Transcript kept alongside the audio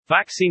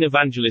Vaccine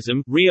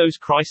evangelism, Rio's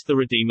Christ the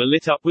Redeemer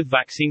lit up with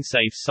Vaccine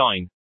Saves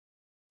sign.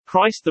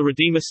 Christ the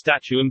Redeemer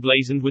statue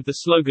emblazoned with the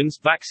slogans,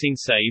 Vaccine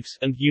Saves,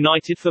 and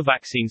United for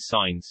Vaccine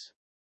signs.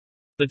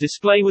 The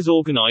display was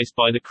organized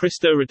by the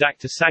Cristo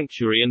Redactor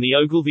Sanctuary and the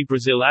Ogilvy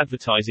Brazil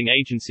advertising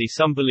agency.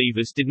 Some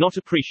believers did not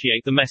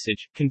appreciate the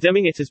message,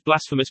 condemning it as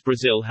blasphemous.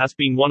 Brazil has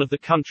been one of the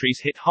countries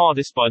hit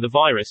hardest by the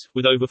virus,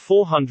 with over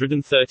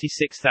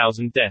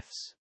 436,000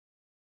 deaths.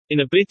 In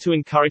a bid to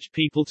encourage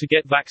people to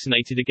get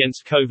vaccinated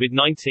against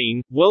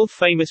COVID-19,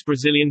 world-famous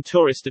Brazilian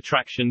tourist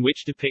attraction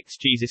which depicts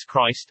Jesus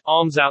Christ,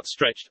 arms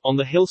outstretched, on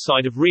the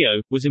hillside of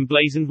Rio, was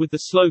emblazoned with the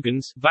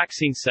slogans,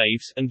 Vaccine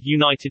Saves, and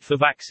United for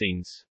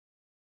Vaccines.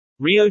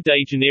 Rio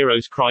de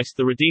Janeiro's Christ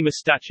the Redeemer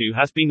statue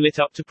has been lit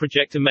up to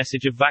project a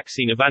message of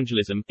vaccine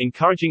evangelism,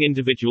 encouraging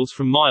individuals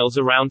from miles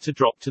around to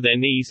drop to their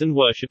knees and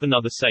worship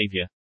another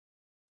savior.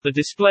 The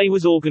display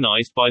was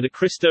organized by the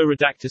Cristo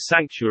Redactor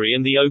Sanctuary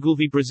and the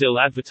Ogilvy Brazil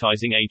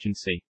advertising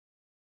agency.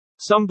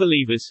 Some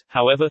believers,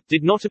 however,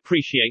 did not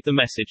appreciate the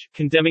message,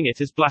 condemning it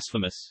as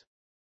blasphemous.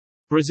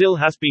 Brazil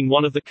has been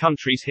one of the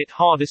countries hit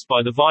hardest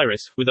by the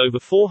virus, with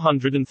over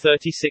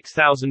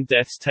 436,000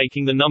 deaths,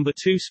 taking the number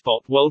 2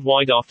 spot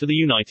worldwide after the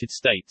United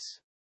States.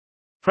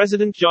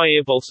 President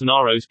Jair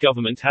Bolsonaro's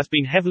government has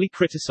been heavily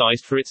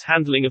criticized for its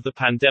handling of the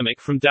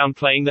pandemic, from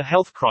downplaying the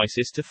health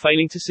crisis to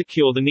failing to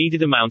secure the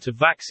needed amount of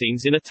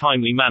vaccines in a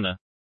timely manner.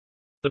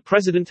 The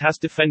president has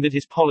defended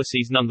his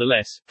policies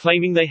nonetheless,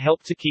 claiming they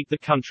helped to keep the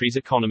country's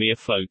economy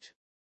afloat.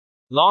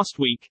 Last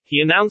week, he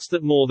announced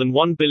that more than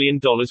 $1 billion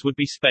would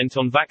be spent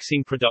on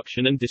vaccine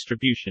production and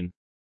distribution.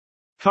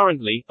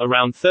 Currently,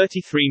 around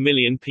 33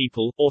 million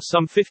people, or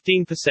some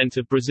 15%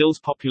 of Brazil's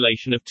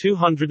population of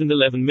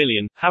 211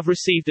 million, have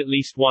received at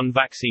least one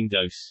vaccine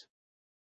dose.